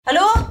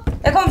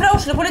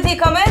Oslo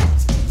politikammer.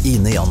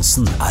 Ine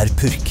Jansen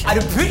purk.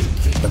 Du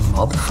purk? The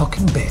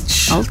motherfucking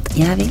bitch. Alt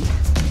jeg vil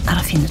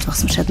å finne ut hva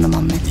som skjedde med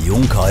mannen min.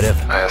 Jon Carew.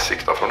 Jeg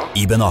sikta for noe?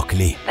 Iben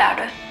Akeli. Det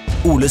du.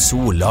 Ole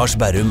So, Lars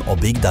Berrum og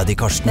Big Daddy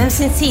Karsten. Hvem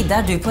sin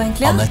side du på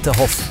egentlig? Annette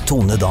Hoff,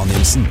 Tone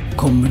Danielsen.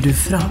 Kommer du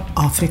fra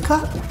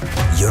Afrika?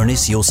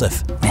 Jørnis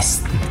Josef.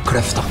 Nesten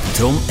kløfta.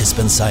 Trond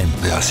Espen Seim.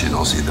 Det er synd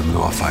å si det, men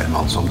det var feil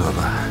mann som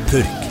døde.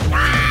 Purk.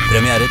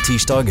 Premiere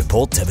tirsdag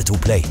på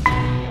TV2 Play.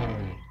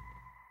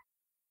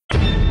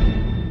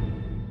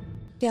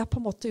 Vi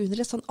på en måte under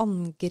et sånn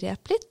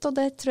angrep litt, og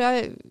det tror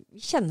jeg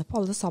vi kjenner på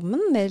alle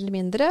sammen, mer eller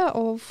mindre,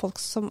 og folk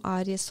som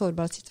i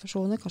sårbare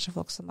situasjoner, kanskje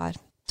folk som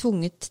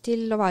tvunget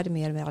til å være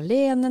mer og mer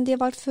alene enn de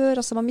var før,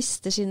 altså man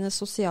mister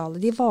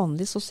de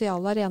vanlige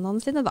sosiale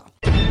arenaene sine da.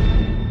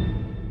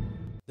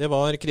 Det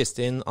var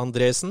Kristin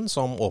Andresen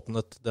som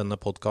åpnet denne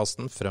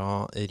podcasten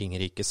fra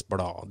Ringerikes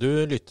Blad.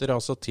 Du lytter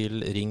altså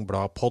til Ring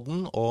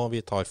Blad-podden, og vi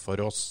tar for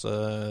oss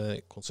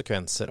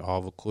konsekvenser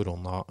av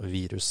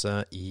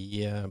koronaviruset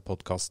i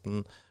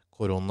podcasten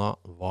Korona,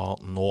 hva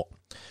nå?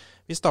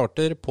 Vi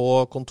starter på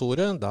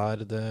kontoret,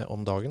 der det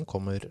om dagen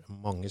kommer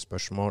mange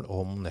spørsmål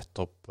om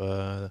nettopp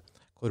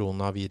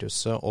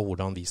koronaviruset og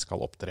hvordan vi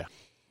skal opptre.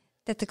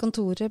 Dette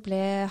kontoret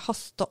ble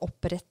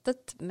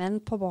hasteopprettet, men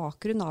på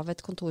bakgrunn av et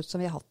kontor som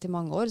vi har hatt i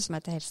mange år, som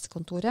heter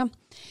Helsekontoret.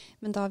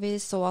 Men da vi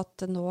så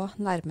at nå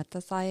nærmet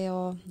det seg,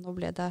 og nå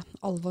ble det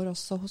alvor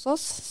også hos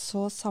oss,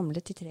 så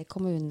samlet de 3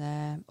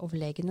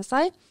 kommuneoverlegene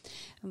seg,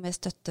 med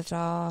støtte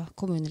fra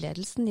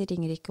kommuneledelsen i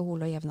Ringerike,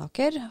 Hole og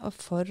Jevnaker,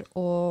 for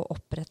å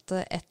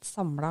opprette et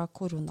samlet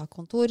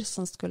koronakontor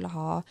som skulle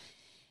ha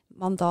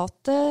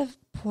mandatet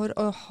for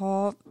å ha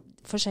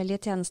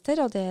forskjellige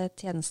tjenester, og de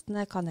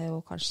tjenestene kan jeg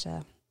jo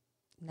kanskje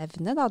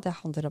nevne da. Det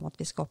handler om at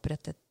vi skal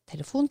opprette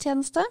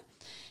telefontjeneste,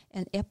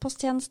 en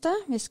e-posttjeneste.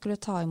 Vi skulle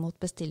ta imot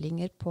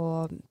bestillinger på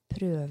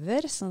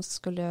prøver,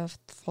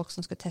 folk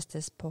som skulle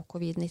testes på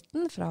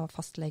covid-19 fra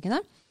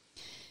fastlegene.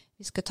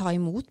 Vi skulle ta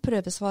imot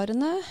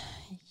prøvesvarene,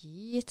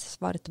 gi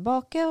svaret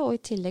tilbake, og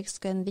i tillegg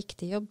skulle en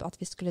viktig jobb at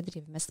vi skulle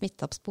drive med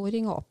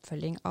smitteoppsporing og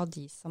oppfølging av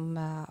de som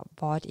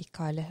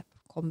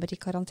kommer i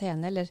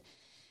karantene eller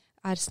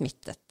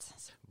smittet.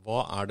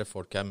 Hva det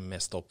folk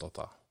mest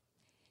opptatt av?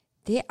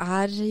 Det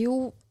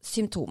jo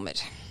symptomer.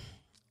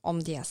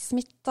 Om de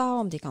smittet,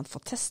 om de kan få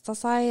testet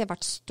seg. Det har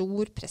vært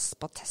stor press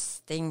på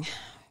testing.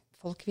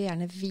 Folk vil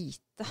gjerne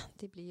vite.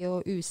 De blir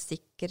jo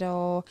usikre.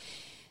 Og,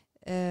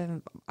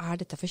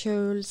 dette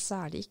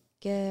forkjølelse? Det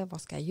ikke?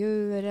 Hva skal jeg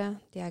gjøre?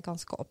 De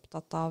ganske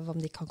opptatt av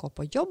om de kan gå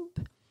på jobb.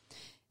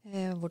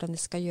 Hvordan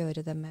de skal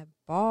gjøre det med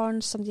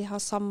barn som de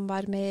har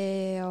samvær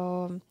med.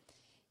 Og,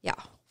 ja,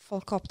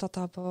 folk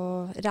opptatt av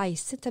å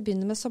reise. Til å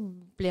begynne med så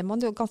ble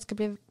man jo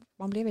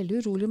man ble veldig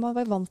urolig, man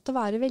var vant til å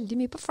være veldig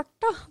mye på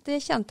farta. Det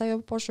kjente jeg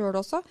jo på selv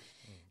også.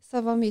 Så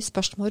det var mye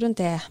spørsmål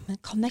rundt det. Men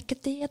kan jeg ikke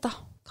det da?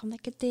 Kan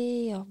jeg ikke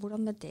det? Og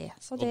hvordan med det?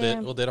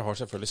 Og dere har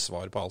selvfølgelig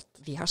svar på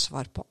alt. Vi har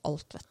svar på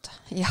alt, vet du.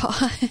 Ja.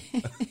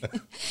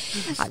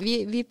 Nei,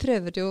 vi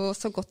prøver jo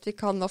så godt vi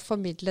kan å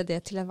formidle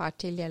det til enhver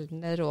til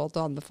gjeldende råd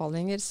og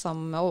anbefalinger,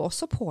 og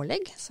også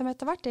pålegg, som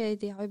etter hvert.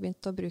 De har jo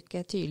begynt å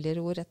bruke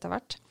tydeligere ord etter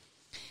hvert.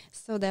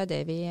 Så det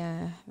det vi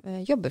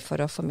jobber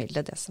for å formidle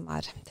det som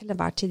til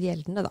enhver tid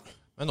gjeldende da.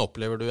 Men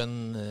opplever du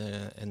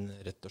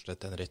rett og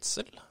slett en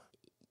redsel?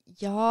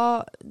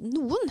 Ja,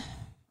 noen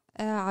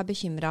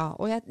bekymret.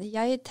 Og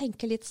jeg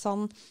tenker litt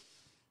sånn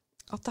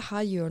at det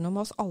her gjør noe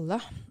med oss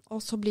alle.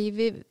 Og så blir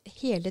vi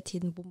hele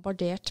tiden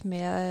bombardert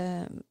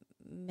med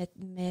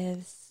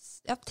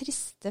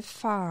triste,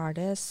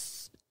 fæle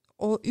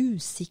og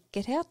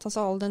usikkerhet.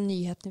 Altså all den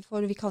nyheten vi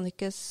får. Vi kan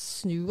ikke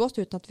snu oss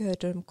uten at vi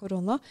hører om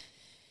korona.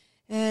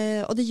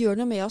 Og det gjør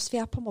noe med oss. Vi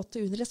på en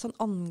måte under et sånn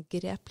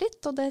angrep litt,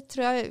 og det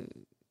tror jeg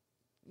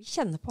vi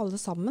kjenner på alle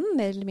sammen,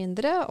 mer eller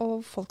mindre,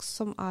 og folk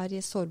som i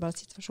sårbare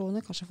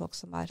situasjoner, kanskje folk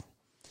som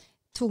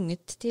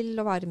tvunget til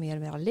å være mer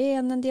og mer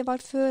alene enn de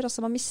var før,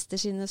 altså man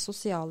mister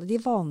de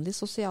vanlige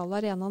sosiale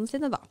arenaene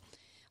sine da.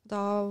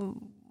 Da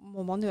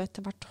må man jo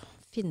etter hvert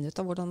finne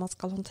ut av hvordan man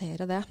skal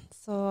håndtere det.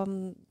 Så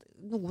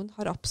noen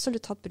har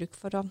absolutt hatt bruk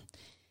for å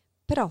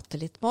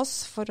prate litt med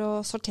oss, for å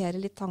sortere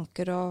litt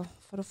tanker og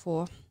for å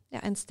få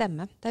en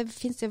stemme. Det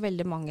finnes jo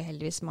veldig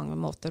heldigvis mange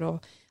måter å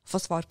få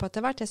svar på etter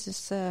hvert. Jeg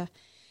synes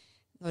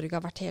Norge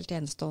har vært helt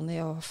enestående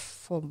i å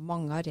få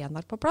mange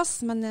arenaer på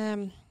plass, men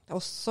det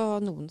også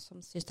noen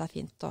som synes det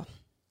fint å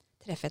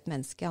treffe et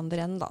menneske i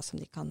andre enden da, som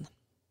de kan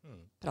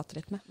prate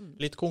litt med.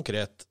 Litt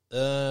konkret,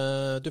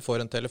 du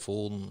får en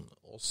telefon,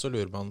 og så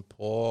lurer man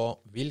på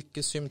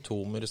hvilke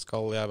symptomer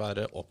skal jeg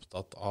være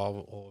opptatt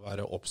av å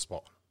være obs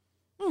på?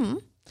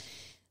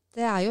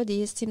 Det jo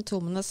de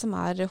symptomene som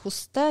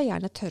hoste,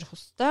 gjerne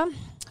tørrhoste,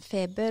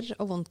 feber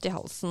og vondt i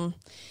halsen,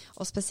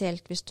 og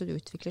spesielt hvis du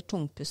utvikler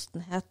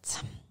tungpustenhet.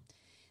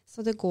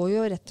 Så det går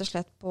jo rett og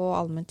slett på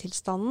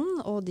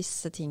allmenntilstanden, og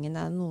disse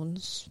tingene, noen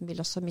vil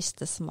også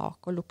miste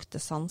smak og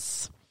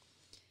luktesans.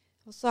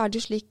 Og så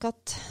det jo slik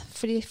at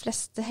for de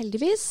fleste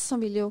heldigvis, så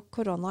vil jo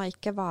korona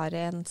ikke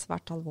være en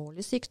svært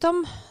alvorlig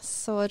sykdom,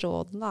 så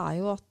rådene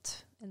jo at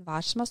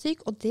enhver som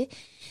syk, og det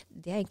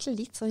egentlig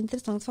litt så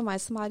interessant for meg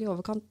som I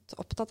overkant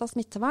opptatt av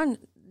smittevern.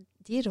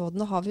 De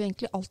rådene har vi jo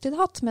egentlig alltid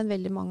hatt, men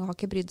veldig mange har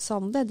ikke brydd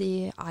seg om det. De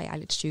jeg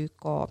litt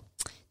syk og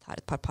tar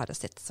et par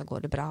Paracet, så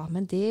går det bra.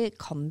 Men det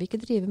kan vi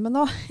ikke drive med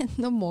nå.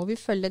 Nå må vi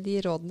følge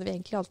de rådene vi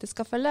egentlig alltid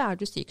skal følge.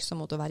 Du syk, så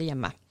må du være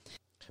hjemme.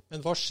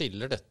 Men hva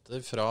skiller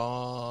dette fra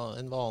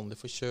en vanlig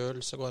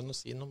forkjølelse? Går det å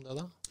si noe om det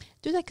da?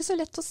 Det ikke så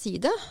lett å si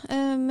det,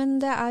 men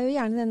det jo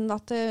gjerne den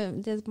at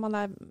det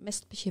man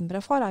mest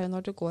bekymret for jo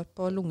når det går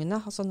på lungene,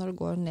 altså når det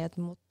går ned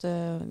mot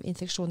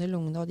infeksjon i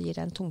lungene og det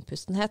gir en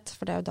tungpustenhet,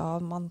 for det jo da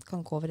man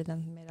kan gå over i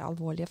den mer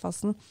alvorlige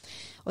fasen.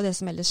 Og det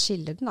som ellers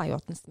skiller den jo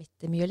at den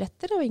smitter mye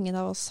lettere, og ingen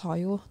av oss har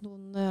jo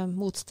noen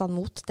motstand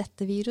mot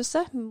dette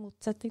viruset, i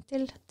motsetning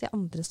til det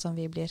andre som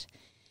vi blir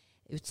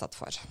utsatt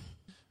for.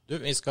 Du,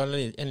 vi skal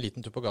en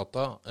liten tur på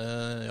gata.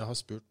 Jeg har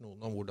spurt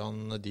noen om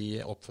hvordan de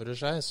oppfører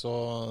seg, så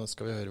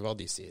skal vi høre hva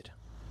de sier.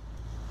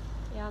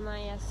 Ja, nei,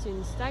 jeg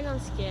synes det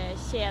ganske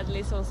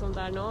kjedelig sånn som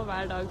det nå.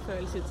 Hver dag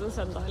føles ut som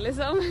søndag,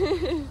 liksom.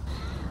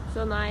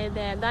 Så nei,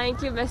 det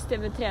egentlig mest det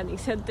med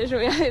treningssenter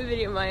som jeg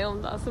bryr meg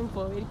om da, som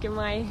påvirker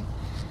meg.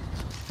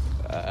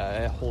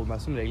 Jeg holder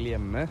meg som regel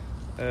hjemme.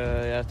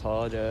 Jeg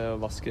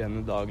vasker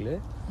hendene daglig.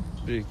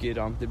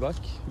 Bruker antibac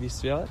hvis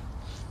vi har.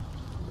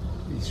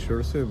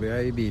 Selv så jobber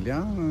jeg i bil,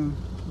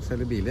 og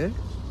selger biler.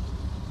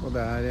 Og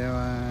det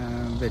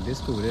veldig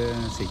store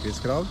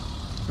sikkerhetskrav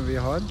som vi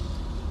har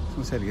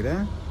som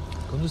selgere.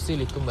 Kan du si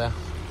litt om det?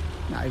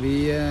 Nei,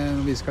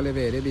 når vi skal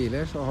levere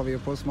biler, så har vi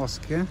på oss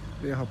maske,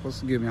 vi har på oss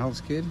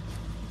gummihansker.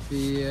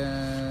 Vi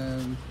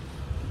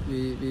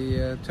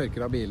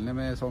tørker av bilene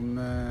med sånn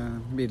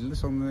middel,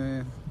 sånn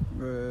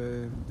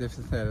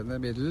desinfiserende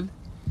middel.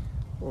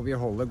 Og vi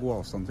holder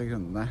god avstand til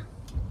kundene.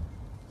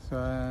 Så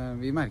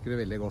vi merker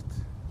det veldig godt.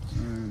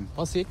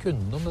 Hva sier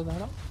kunden om det der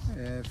da?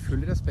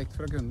 Full respekt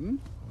fra kunden.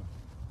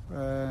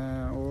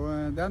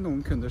 Og det noen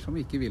kunder som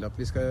ikke vil at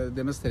vi skal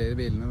demonstrere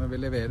bilene når vi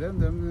leverer.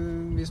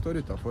 Vi står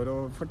utenfor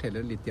og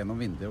forteller litt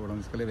gjennom vinduet hvordan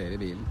vi skal levere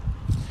bilen.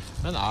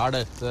 Men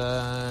dette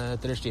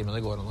et regime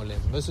det går an å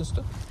leve med, synes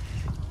du?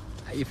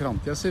 I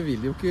fremtiden så vil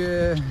det jo ikke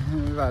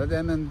være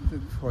det, men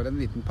for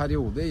en liten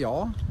periode, ja.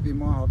 Vi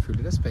må ha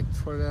full respekt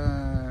for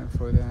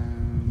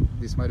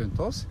de som rundt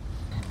oss.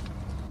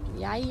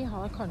 Jeg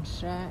har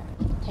kanskje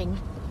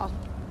tenkt at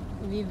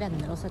vi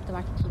venner oss etter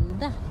hvert til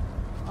det.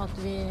 At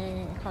vi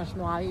kanskje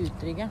nå vi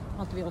utrygge.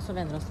 At vi også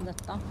venner oss til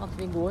dette. At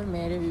vi går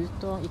mer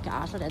ut og ikke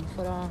så redd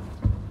for å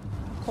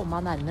komme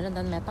nærmere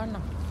den meteren.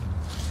 Da.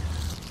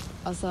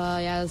 Altså,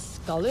 jeg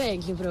skal jo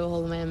egentlig prøve å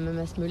holde meg hjemme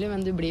mest mulig,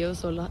 men du blir jo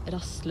så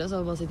rastløs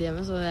av å bare sitte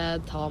hjemme, så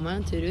jeg tar meg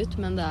en tur ut.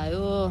 Men det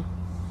jo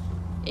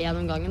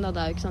en om gangen, da.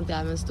 Det jo ikke sant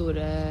jeg med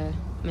store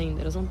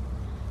mengder og sånn.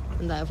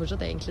 Men det jo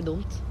fortsatt egentlig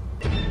dumt.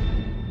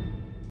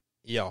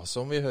 Ja,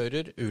 som vi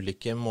hører,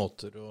 ulike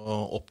måter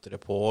å opptre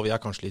på. Vi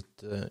kanskje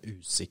litt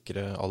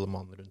usikre alle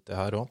mann rundt det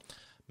her også.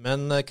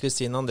 Men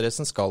Kristine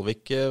Andresen, skal vi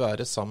ikke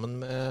være sammen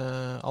med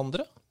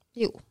andre?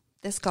 Jo,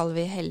 det skal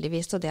vi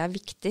heldigvis, og det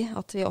viktig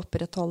at vi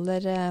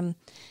opprettholder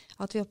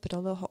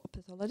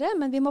det.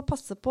 Men vi må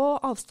passe på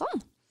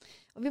avstand,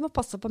 og vi må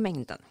passe på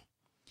mengden.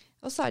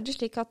 Og så det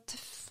slik at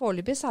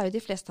foreløpig så jo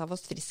de fleste av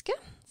oss friske,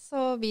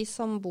 så vi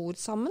som bor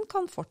sammen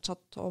kan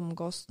fortsatt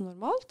omgås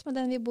normalt med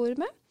den vi bor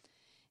med.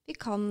 Vi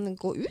kan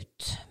gå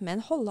ut, men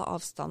holde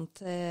avstand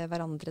til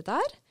hverandre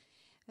der.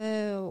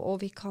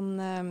 Og vi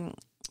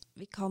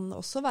kan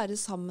også være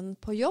sammen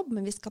på jobb,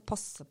 men vi skal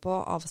passe på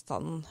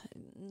avstanden.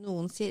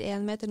 Noen sier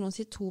 1 meter, noen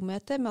sier 2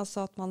 meter, men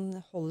altså at man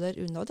holder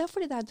unna. Og det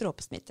fordi det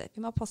dråpesmitte.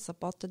 Vi må passe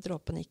på at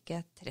dråpen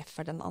ikke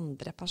treffer den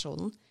andre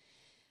personen.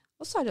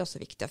 Og så det også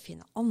viktig å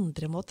finne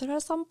andre måter å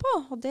være sammen på.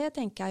 Og det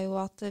tenker jeg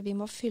jo at vi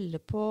må fylle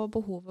på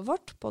behovet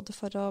vårt, både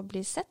for å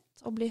bli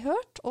sett og bli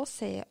hørt, og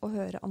se og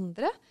høre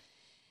andre.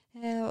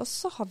 Og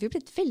så har vi jo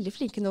blitt veldig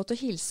flinke nå til å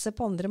hilse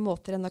på andre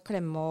måter enn å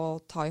klemme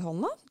og ta i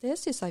hånda. Det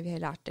synes jeg vi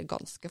har lært det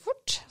ganske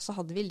fort. Så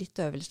hadde vi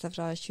litt øvelse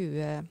fra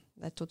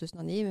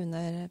 2009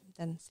 under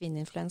den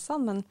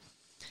svineinfluensaen, men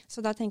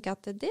så der tenker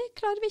jeg at det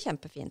klarer vi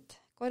kjempefint.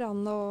 Går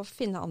an å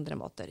finne andre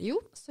måter. Jo,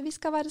 så vi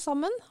skal være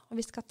sammen, og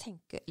vi skal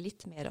tenke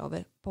litt mer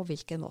over på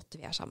hvilken måte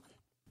vi sammen.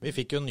 Vi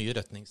fikk jo nye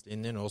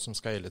retningslinjer nå som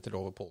skal gjelde til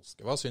over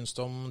påske. Hva synes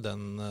du om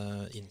den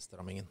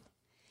innstrammingen?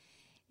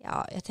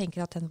 Ja, jeg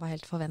tenker at den var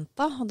helt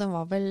forventet, og den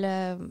var vel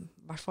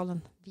i hvert fall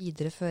en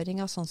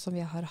videreføring av sånn som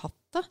vi har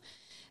hatt det.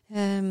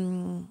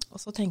 Og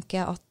så tenker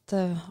jeg at,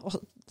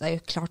 og det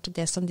jo klart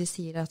det som de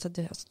sier, at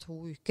det, altså 2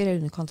 uker eller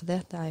underkant av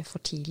det jo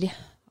for tidlig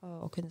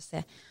å kunne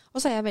se.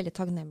 Og så jeg veldig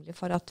takknemlig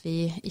for at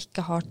vi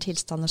ikke har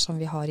tilstander som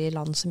vi har i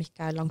land som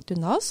ikke langt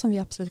unna oss, som vi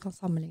absolutt kan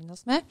sammenligne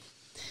oss med.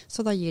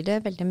 Så da gir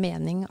det veldig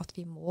mening at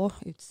vi må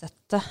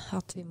utsette,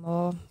 at vi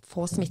må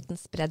få smitten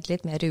spredd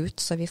litt mer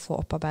ut, så vi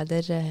får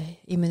opparbeider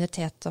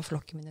immunitet og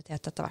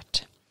flokkimmunitet etter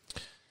hvert.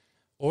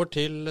 Over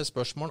til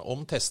spørsmål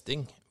om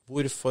testing.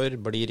 Hvorfor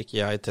blir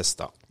ikke jeg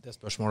testet? Det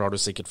spørsmålet har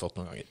du sikkert fått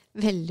noen ganger.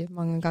 Veldig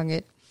mange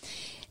ganger.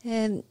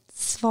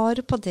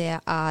 Svaret på det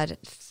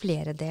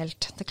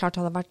fleredelt. Det klart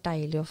det hadde vært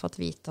deilig å få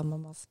vite om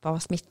man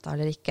var smittet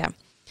eller ikke.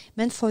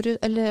 Men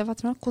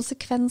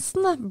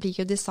konsekvensene blir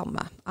jo de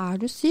samme. Er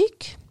du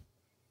syk?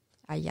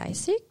 Er jeg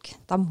syk?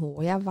 Da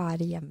må jeg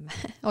være hjemme,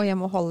 og jeg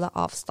må holde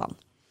avstand.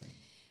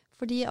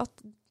 Fordi at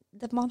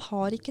man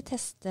har ikke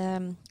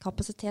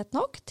testekapasitet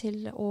nok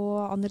til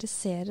å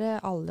analysere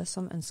alle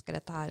som ønsker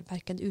dette her,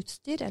 hverken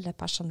utstyr eller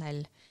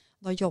personell.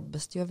 Da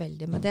jobbes det jo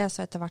veldig med det,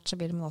 så etter hvert så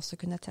vil man også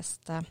kunne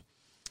teste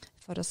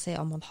for å se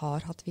om man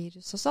har hatt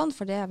virus og sånn,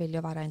 for det vil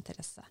jo være av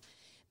interesse.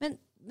 Men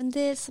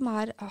det som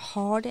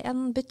har det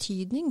en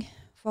betydning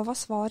for hva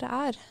svaret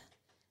er,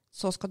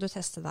 så skal du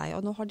teste deg.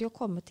 Og nå har de jo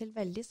kommet til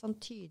veldig sånn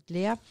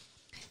tydelige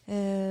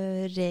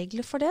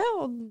regler for det,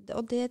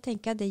 og det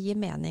tenker jeg det gir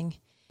mening.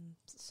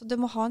 Så du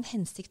må ha en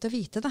hensikt å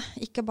vite det.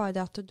 Ikke bare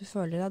det at du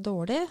føler deg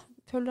dårlig,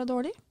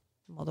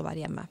 må du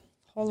være hjemme.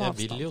 Hold avstand.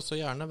 Jeg vil jo så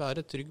gjerne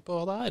være trygg på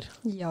hva det er.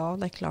 Ja,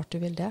 det er klart du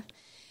vil det.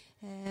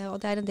 Og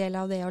det er en del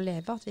av det å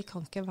leve, at vi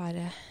kan ikke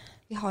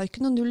vi har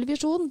ikke noen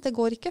nullvisjon, det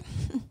går ikke.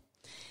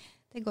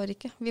 Det går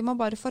ikke. Vi må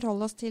bare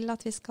forholde oss til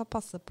at vi skal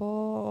passe på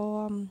å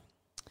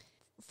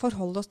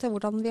forholde oss til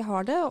hvordan vi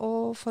har det,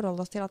 og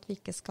forholde oss til at vi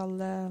ikke skal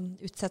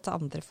utsette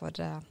andre for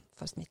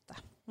smitte.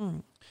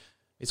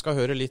 Vi skal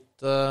høre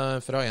litt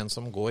fra en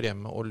som går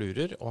hjemme og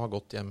lurer, og har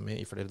gått hjemme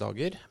i flere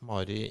dager.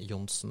 Mari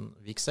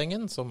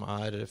Johnsen-Viksengen, som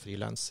er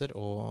frilanser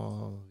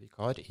og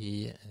vikar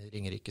i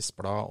Ringerikes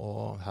Blad,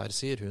 og her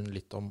sier hun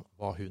litt om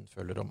hva hun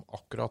føler om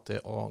akkurat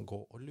det å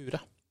gå og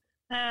lure.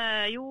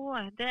 Jo,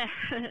 det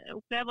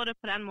opplever det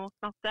på den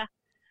måten at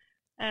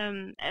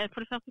for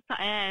det første så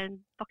er jeg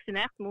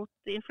vaksinert mot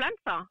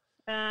influensa,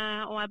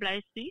 og jeg ble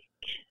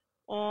syk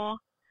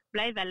og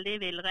ble veldig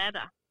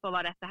villrede på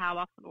hva dette her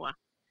var for noe.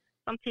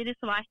 Samtidig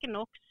så var jeg ikke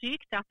nok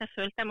syk til at jeg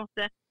følte jeg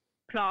måtte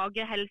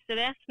plage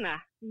helsevesenet,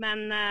 men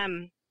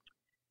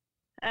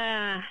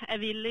jeg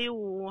ville jo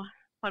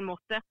på en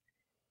måte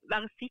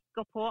være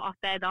sikker på at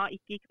jeg da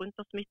ikke gikk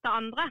rundt og smitte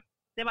andre.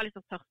 Det var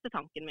liksom første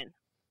tanken min.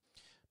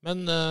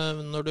 Men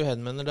når du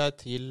henvender deg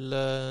til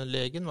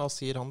legen, hva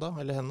sier han da,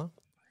 eller henne?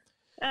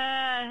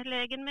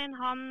 Legen min,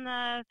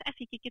 jeg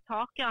fikk ikke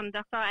tak i han.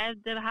 Det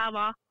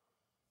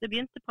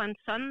begynte på en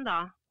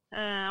søndag,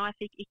 og jeg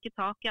fikk ikke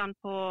tak i han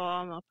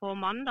på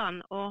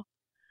mandagen. Og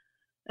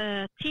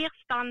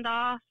tirsdagen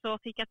da, så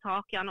fikk jeg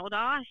tak i han, og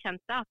da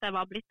kjente jeg at jeg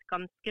var blitt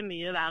ganske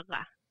mye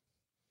verre.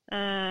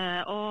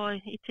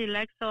 Og i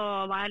tillegg så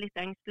var jeg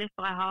litt engstelig,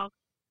 for jeg har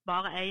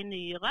bare en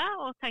nyre,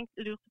 og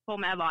lurte på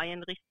om jeg var i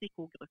en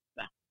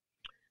risikogruppe.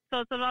 Så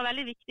det var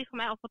veldig viktig for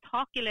meg å få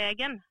tak i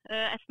legen.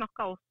 Jeg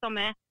snakket også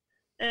med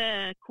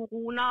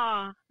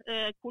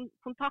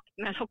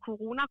kontakten, eller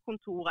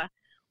Korona-kontoret,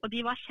 og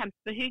de var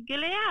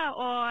kjempehyggelige,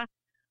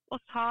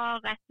 og sa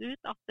rett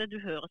ut at du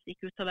høres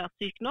ikke ut til å være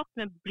syk nok,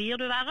 men blir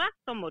du verre,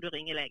 så må du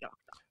ringe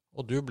legevakta.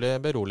 Og du ble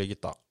beroliget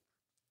da?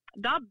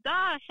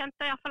 Da kjente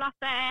jeg i hvert fall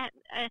at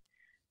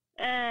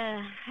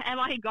jeg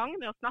var i gang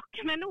med å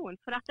snakke med noen,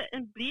 for at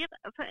jeg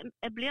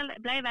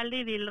ble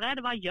veldig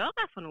villredd. Hva gjør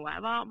jeg for noe?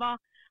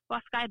 Hva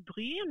skal jeg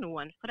bry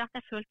noen? For at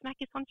jeg følte meg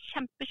ikke sånn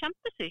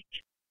kjempesyk.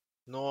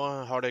 Nå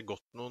har det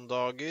gått noen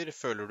dager.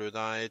 Føler du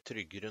deg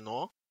tryggere nå?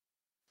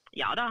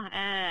 Ja da,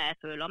 jeg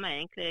føler meg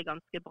egentlig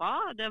ganske bra.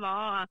 Det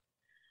var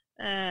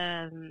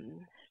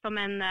som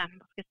en,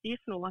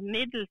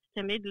 middels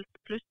til middels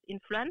pluss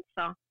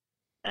influensa.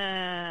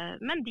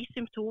 Men de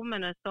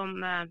symptomene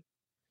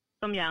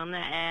som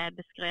gjerne er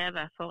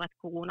beskrevet for et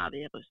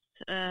koronavirus.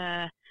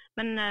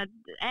 Men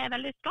jeg er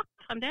veldig slapp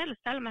fremdeles,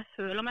 selv om jeg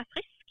føler meg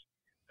frisk.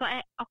 Så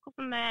jeg akkurat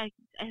som jeg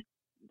er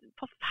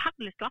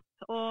forferdelig slapp,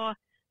 og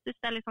synes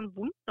det er litt sånn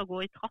vondt å gå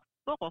i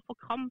trapper og få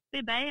krampe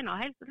i beina,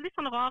 og litt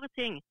sånne rare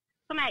ting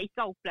som jeg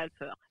ikke har opplevd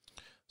før.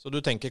 Så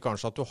du tenker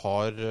kanskje at du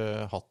har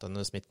hatt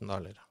denne smitten da,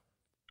 eller?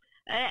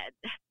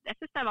 Jeg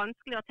synes det er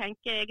vanskelig å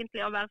tenke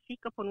egentlig å være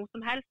sikker på noe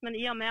som helst, men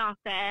i og med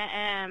at jeg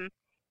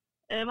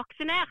er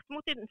vaksinert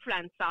mot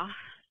influensa,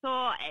 så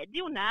er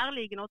det jo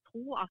nærliggende å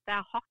tro at jeg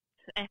har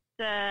hatt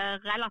et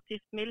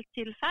relativt mildt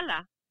tilfelle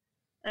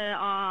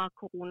av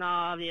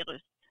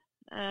koronavirus.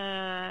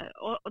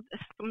 Og det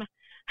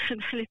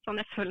er litt sånn,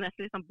 jeg føler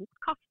nesten litt sånn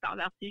bortkastet å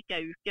være syk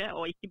en uke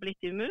og ikke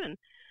blitt immun.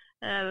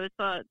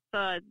 Så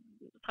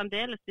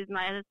fremdeles,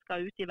 når jeg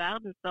skal ut i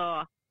verden, så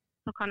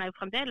kan jeg jo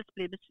fremdeles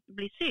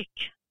bli syk.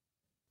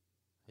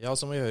 Ja,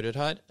 som vi hører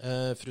her,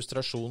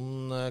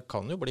 frustrasjonen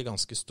kan jo bli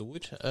ganske stor.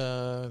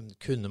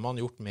 Kunne man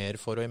gjort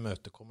mer for å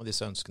imøtekomme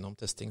disse ønskene om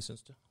testing,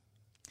 synes du?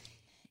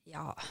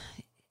 Ja,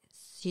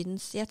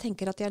 jeg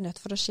tenker at de er nødt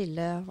for å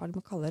skille, hva de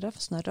må kalle det,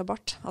 snørr og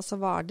bart. Altså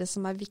hva er det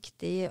som er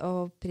viktig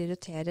å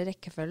prioritere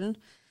rekkefølgen?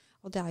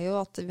 Og det er jo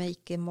at vi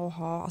ikke må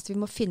vi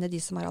må finne de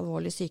som er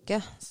alvorlig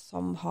syke,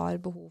 som har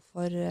behov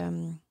for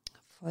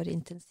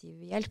intensiv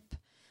hjelp.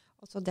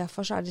 Og så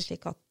derfor så er det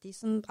slik at de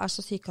som er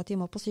så syke at de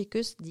må på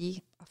sykehus, de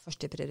er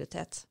første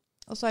prioritet.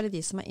 Og så er det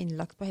de som er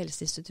innlagt på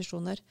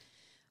helseinstitusjoner,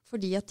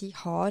 fordi at de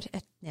har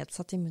et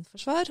nedsatt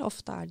immunforsvar.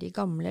 Ofte er de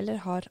gamle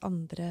eller har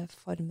andre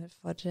former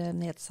for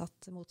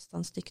nedsatt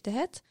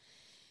motstandsdyktighet,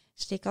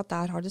 slik at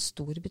der har det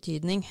stor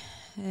betydning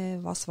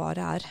hva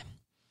svaret er.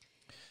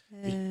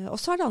 Og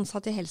så det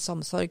ansatte i helse og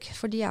omsorg,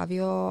 for de vi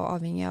jo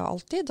avhengig av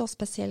alltid, og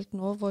spesielt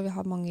nå hvor vi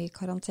har mange i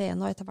karantene,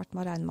 og etter hvert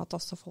må regne med at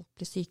også folk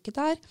blir syke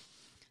der,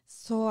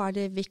 så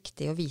det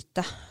viktig å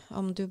vite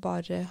om du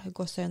bare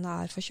går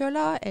søgnet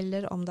forkjøla,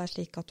 eller om det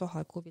slik at du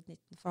har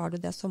covid-19. For har du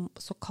det,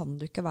 så kan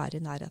du ikke være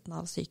i nærheten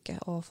av syke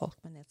og folk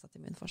med nedsatt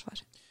immunforsvar.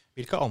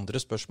 Hvilke andre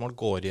spørsmål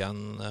går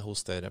igjen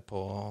hos dere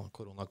på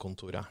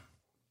Korona-kontoret?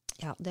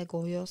 Ja, det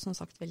går jo som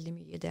sagt veldig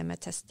mye i det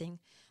med testing.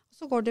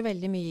 Så går det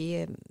veldig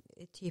mye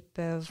i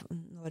type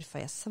når får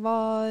jeg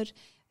svar,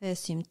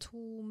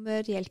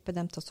 symptomer, hjelpe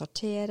dem til å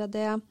sortere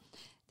det.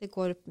 Det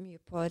går mye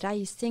på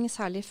reising,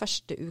 særlig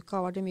første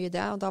uka var det mye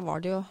det, og da var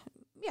det jo,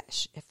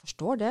 jeg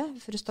forstår det,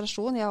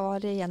 frustrasjon. Jeg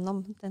var igjennom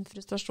den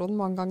frustrasjonen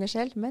mange ganger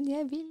selv, men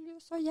jeg vil jo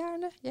så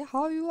gjerne. Jeg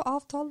har jo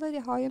avtaler,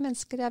 jeg har jo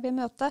mennesker jeg vil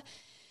møte.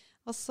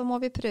 Og så må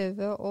vi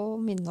prøve å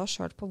minne oss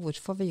selv på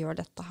hvorfor vi gjør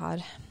dette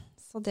her.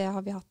 Så det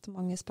har vi hatt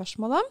mange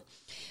spørsmål om.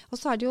 Og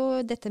så det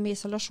jo dette med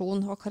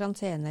isolasjon og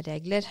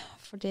karanteneregler.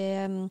 For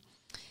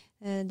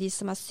de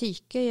som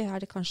syke,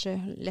 det kanskje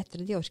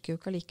lettere, de orker jo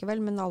ikke likevel,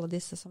 men alle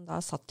disse som da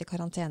satt i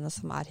karantene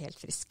som helt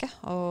friske,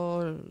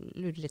 og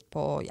lurer litt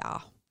på, ja,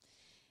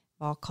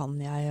 hva kan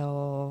jeg,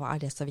 og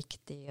det så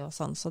viktig, og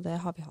sånn. Så det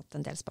har vi hatt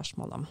en del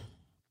spørsmål om.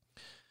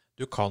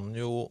 Du kan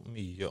jo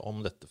mye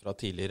om dette fra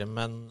tidligere,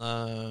 men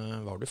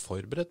var du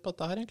forberedt på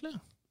dette her egentlig?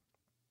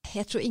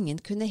 Jeg tror ingen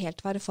kunne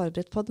helt være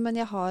forberedt på det, men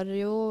jeg har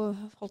jo,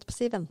 holdt på å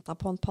si, ventet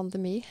på en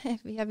pandemi.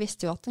 Jeg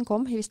visste jo at den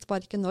kom, jeg visste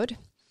bare ikke når.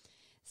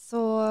 Så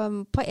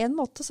på en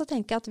måte så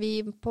tenker jeg at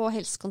vi på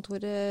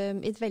helsekontoret,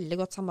 i et veldig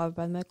godt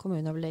samarbeid med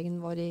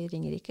kommuneoverlegen vår i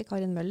Ringerike,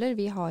 Karin Møller,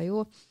 vi har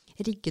jo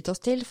rigget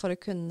oss til for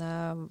å kunne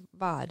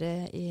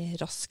være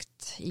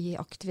raskt i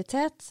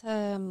aktivitet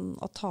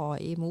og ta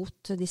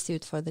imot disse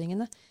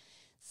utfordringene.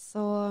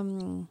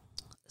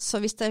 Så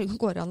hvis det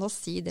går an å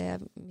si det,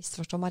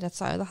 misforstår meg rett,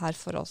 så jo det her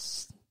for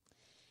oss.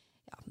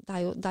 Ja, det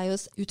jo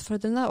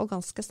utfordrende og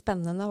ganske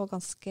spennende, og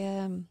ganske,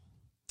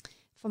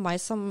 for meg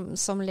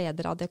som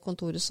leder av det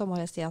kontoret, så må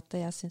jeg si at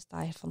jeg synes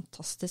det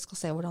fantastisk å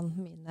se hvordan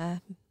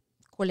mine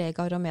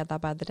kollegaer og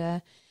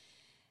medarbeidere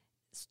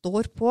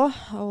står på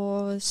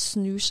og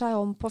snur seg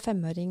om på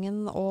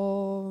femøringen,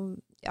 og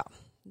ja,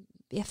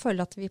 jeg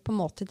føler at vi på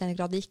en måte i den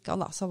grad det gikk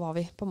an, så var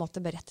vi på en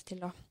måte beredt til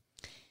å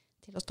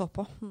stå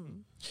på.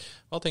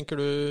 Hva tenker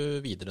du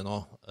videre nå?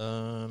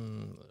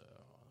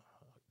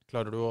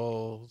 Klarer du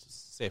å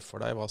se for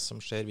deg hva som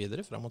skjer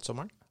videre frem mot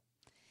sommeren?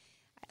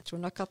 Jeg tror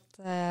nok at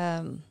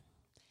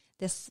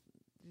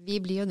vi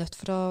blir jo nødt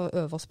for å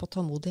øve oss på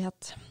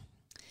tålmodighet.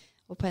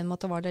 Og på en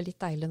måte var det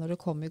litt deilig når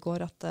det kom i går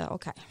at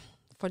ok,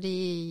 fordi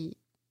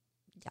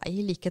jeg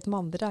i likhet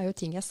med andre jo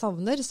ting jeg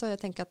savner, så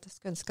jeg tenker at jeg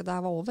skulle ønske det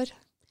her var over.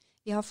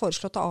 Vi har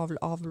foreslått å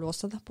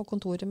avlåse det på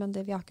kontoret, men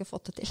vi har ikke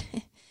fått det til.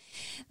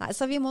 Nei,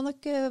 så vi må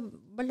nok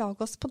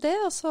belage oss på det,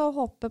 og så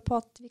håpe på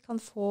at vi kan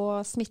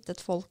få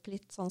smittet folk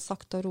litt sånn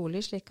sakte og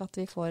rolig, slik at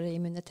vi får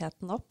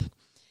immuniteten opp.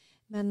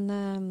 Men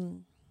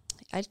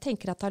jeg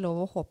tenker at det lov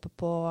å håpe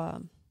på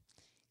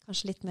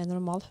kanskje litt mer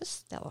normal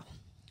høst, det da.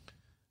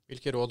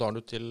 Hvilke råd har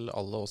du til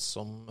alle oss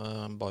som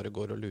bare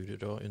går og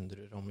lurer og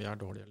undrer om vi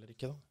dårlige eller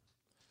ikke da?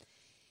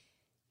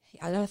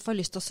 Jeg får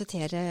lyst til å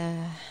sitere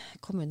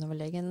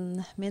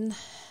kommuneoverlegen min.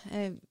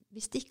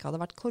 Hvis det ikke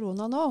hadde vært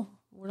korona nå,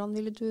 hvordan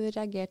ville du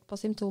reagert på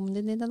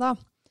symptomene dine da?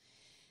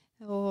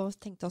 Og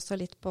tenkte også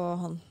litt på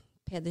han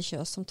Peder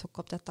Kjøs som tok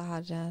opp dette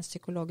her,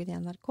 psykologen i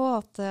NRK,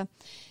 at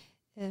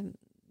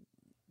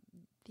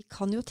vi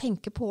kan jo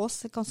tenke på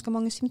oss ganske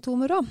mange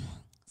symptomer også.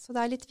 Så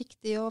det litt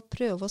viktig å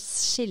prøve å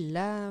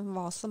skille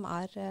hva som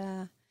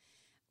hva,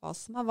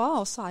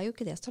 og så jo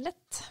ikke det så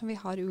lett. Vi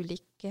har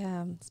ulik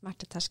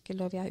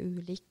smerteterskel, og vi har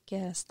ulik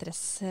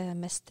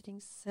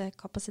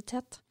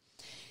stressmestringskapasitet.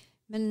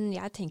 Men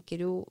jeg tenker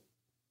jo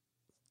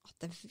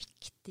at det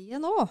viktige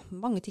nå,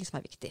 mange ting som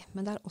viktig,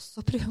 men det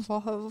også å prøve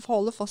å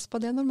holde fast på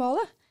det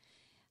normale.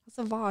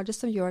 Altså, hva det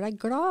som gjør deg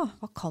glad?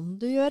 Hva kan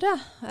du gjøre?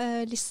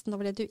 Listen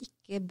over det du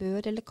ikke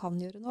bør eller kan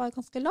gjøre nå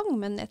ganske lang,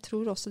 men jeg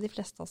tror også de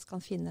fleste av oss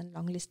kan finne en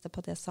lang liste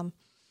på det som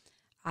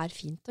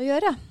fint å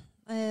gjøre.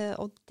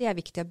 Og det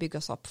viktig å bygge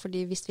oss opp,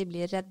 fordi hvis vi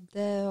blir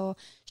redde og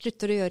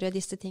slutter å gjøre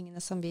disse tingene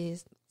som vi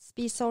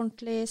spiser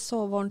ordentlig,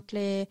 sove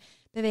ordentlig,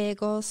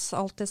 bevege oss,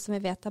 alt det som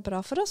vi vet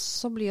bra for oss,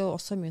 så blir jo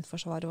også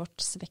immunforsvaret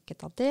vårt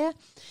svekket av det.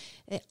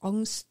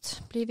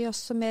 Angst blir vi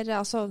også mer,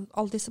 altså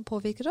alle disse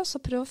påvirker oss, så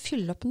prøv å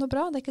fylle opp noe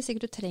bra. Det ikke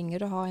sikkert du trenger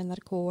å ha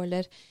NRK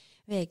eller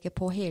VG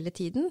på hele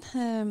tiden.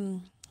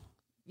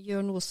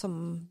 Gjør noe som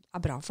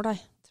bra for deg,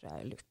 tror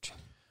jeg lurt.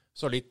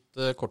 Så litt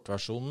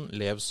kortversjonen,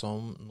 lev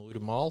som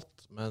normalt,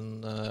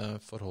 men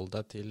forhold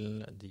deg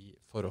til de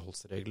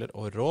forholdsregler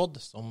og råd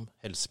som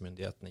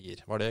helsemyndighetene gir.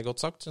 Var det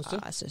godt sagt, synes du?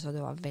 Ja, jeg synes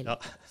det var veldig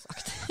godt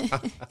sagt.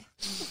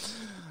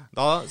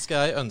 Da skal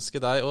jeg ønske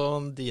deg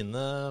og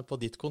dine på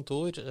ditt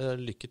kontor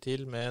lykke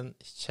til med en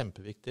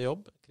kjempeviktig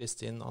jobb,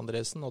 Kristin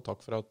Andresen, og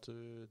takk for at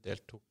du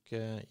deltok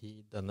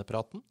i denne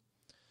praten.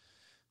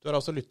 Du har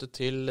altså lyttet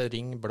til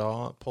Ring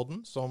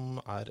Blad-podden,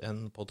 som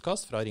en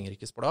podcast fra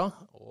Ringerikes Blad,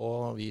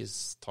 og vi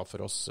tar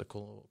for oss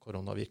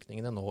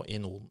koronavirkningene nå i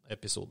noen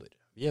episoder.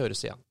 Vi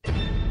høres igjen.